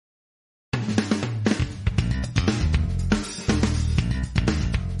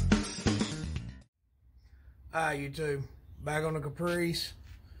Hi YouTube, back on the Caprice.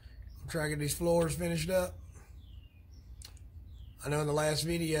 I'm trying to get these floors finished up. I know in the last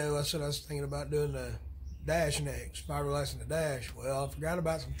video I said I was thinking about doing the dash next, fiberglassing the dash. Well, I forgot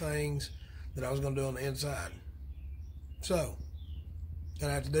about some things that I was going to do on the inside. So,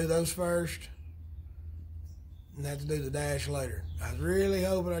 gonna have to do those first and have to do the dash later. I was really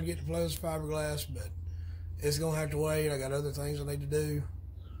hoping I'd get to play with fiberglass, but it's going to have to wait. I got other things I need to do.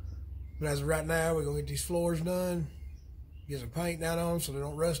 But as of right now, we're going to get these floors done, get some paint down on them so they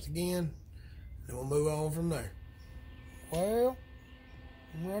don't rust again, and we'll move on from there. Well,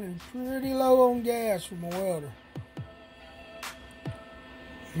 I'm running pretty low on gas for my welder.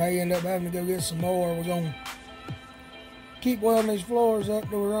 May end up having to go get some more. We're going to keep welding these floors up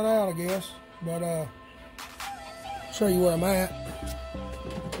till we run out, I guess. But show you where I'm at.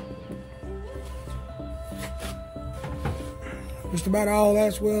 Just about all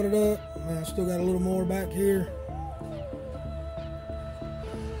that's welded up. I still got a little more back here.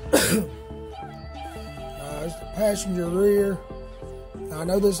 It's the passenger rear. Now, I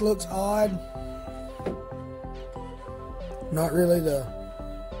know this looks odd. Not really the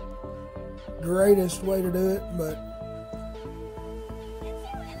greatest way to do it, but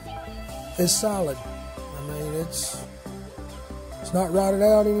it's solid. I mean, it's not rotted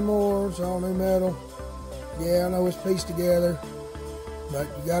out anymore. It's all new metal. Yeah, I know it's pieced together. But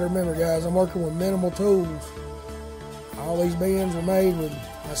you gotta remember, guys, I'm working with minimal tools. All these bends are made with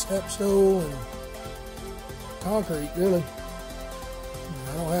my step stool and concrete, really.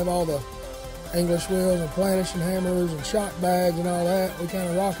 I don't have all the English wheels and planishing hammers and shock bags and all that. We kind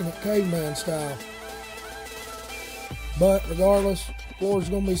of rocking it caveman style. But regardless, the floor's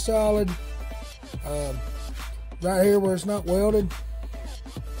gonna be solid. Right here where it's not welded,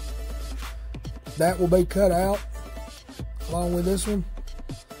 that will be cut out along with this one.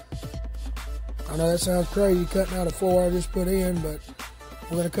 I know that sounds crazy cutting out a floor I just put in, but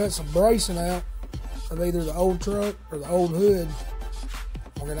we're going to cut some bracing out of either the old truck or the old hood.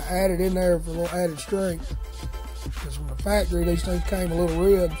 We're going to add it in there for a little added strength, because from the factory these things came a little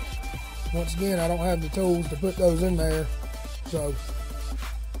ribbed. Once again, I don't have the tools to put those in there, so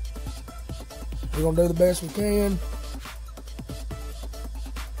we're going to do the best we can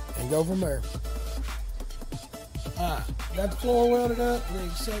and go from there. Alright, got the floor welded up with the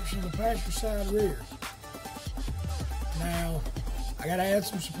exception of the passenger side rear. Now, I got to add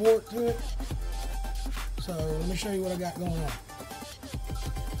some support to it. So, let me show you what I got going on.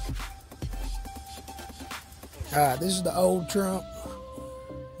 Alright, this is the old trunk.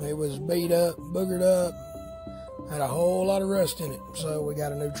 It was beat up, boogered up, had a whole lot of rust in it. So, we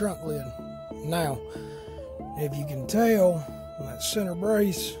got a new trunk lid. Now, if you can tell, that center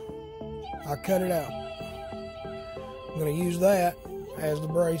brace, I cut it out. I'm going to use that as the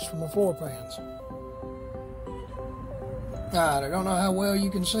brace for my floor pans. Alright, I don't know how well you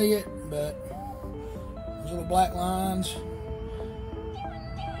can see it, but those little black lines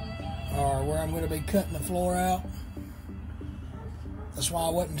are where I'm going to be cutting the floor out. That's why I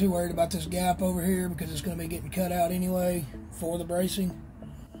wasn't too worried about this gap over here, because it's going to be getting cut out anyway for the bracing.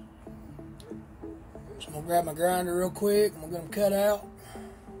 So I'm going to grab my grinder real quick and we're going to cut out.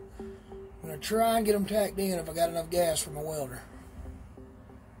 I'm going to try and get them tacked in if I got enough gas for my welder.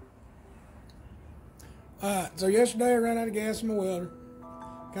 Alright, so yesterday I ran out of gas in my welder.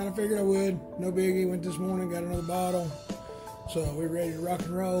 Kind of figured I would. No biggie. Went this morning, got another bottle. So we're ready to rock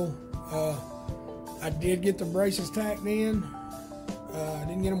and roll. I did get the braces tacked in. I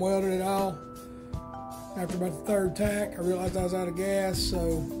didn't get them welded at all. After about the third tack, I realized I was out of gas,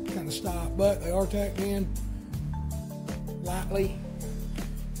 so kind of stopped. But they are tacked in lightly.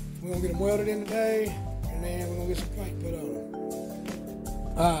 We're going to get them welded in today, and then we're going to get some paint put on them.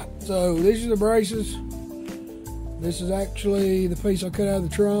 Alright, so these are the braces. This is actually the piece I cut out of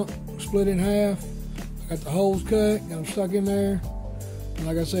the trunk, split in half. I got the holes cut, got them stuck in there. And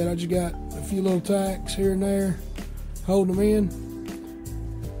like I said, I just got a few little tacks here and there, holding them in.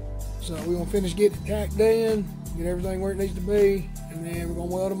 So we're going to finish getting it tacked in, get everything where it needs to be, and then we're going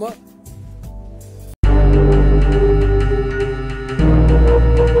to weld them up.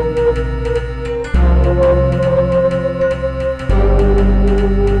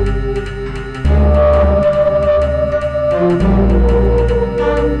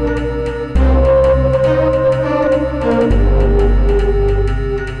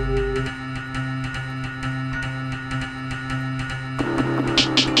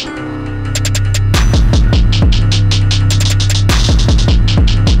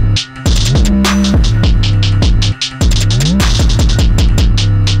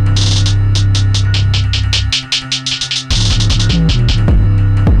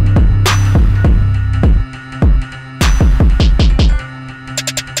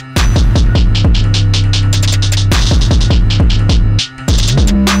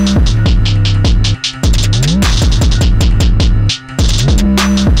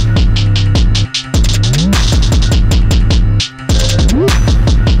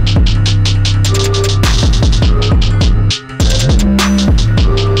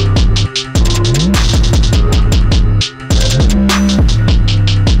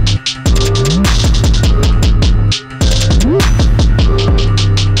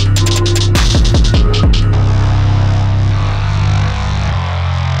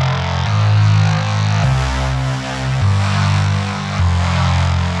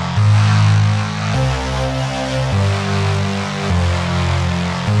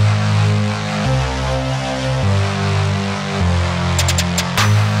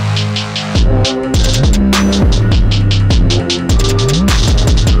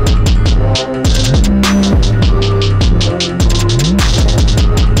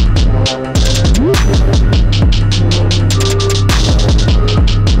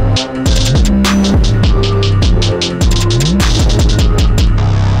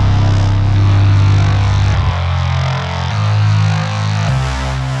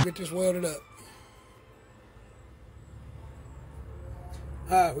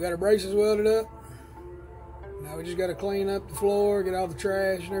 Alright, we got our braces welded up. Now we just got to clean up the floor, get all the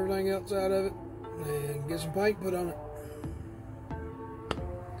trash and everything else out of it, and get some paint put on it.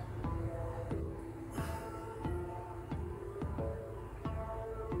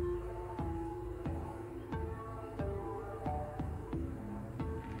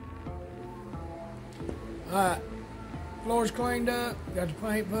 Alright, floor's cleaned up, got the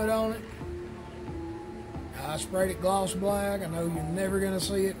paint put on it. I sprayed it gloss black. I know you're never going to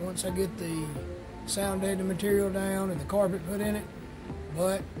see it once I get the sound deadening material down and the carpet put in it,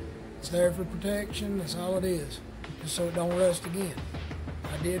 but it's there for protection. That's all it is, just so it don't rust again.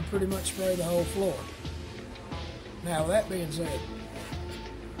 I did pretty much spray the whole floor. Now, with that being said,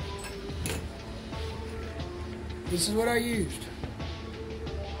 this is what I used.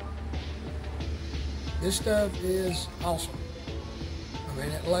 This stuff is awesome. I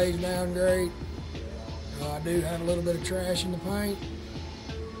mean, it lays down great. I do have a little bit of trash in the paint,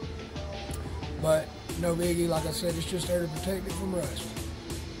 but no biggie. Like I said, it's just there to protect it from rust.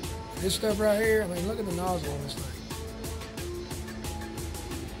 This stuff right here, I mean, look at the nozzle on this thing.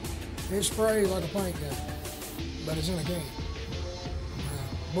 It sprays like a paint gun, but it's in a can.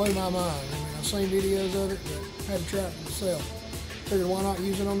 Blew my mind. I mean, I've seen videos of it, but I had to try it myself. Figured why not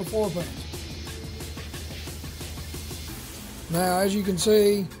use it on the floor paints. Now, as you can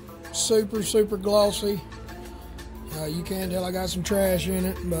see, super glossy. You can tell I got some trash in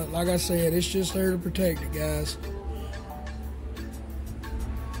it, but like I said, it's just there to protect it, guys.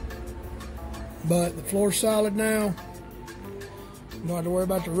 But the floor's solid now. Don't have to worry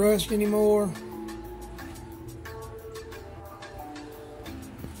about the rust anymore.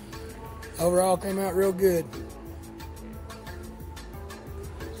 Overall, came out real good.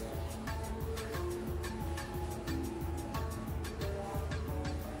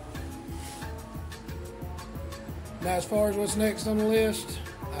 Now, as far as what's next on the list,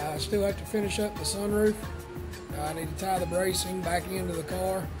 I still have to finish up the sunroof. I need to tie the bracing back into the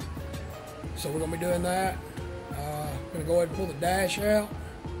car, so we're going to be doing that. I'm going to go ahead and pull the dash out.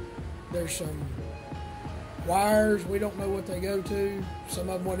 There's some wires, we don't know what they go to. Some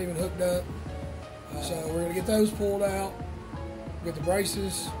of them weren't even hooked up. So we're going to get those pulled out, get the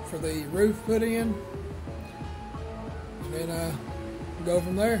braces for the roof put in, and then go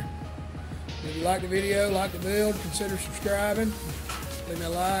from there. If you like the video, like the build, consider subscribing. Leave me a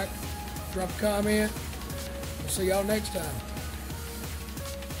like, drop a comment. We'll see y'all next time.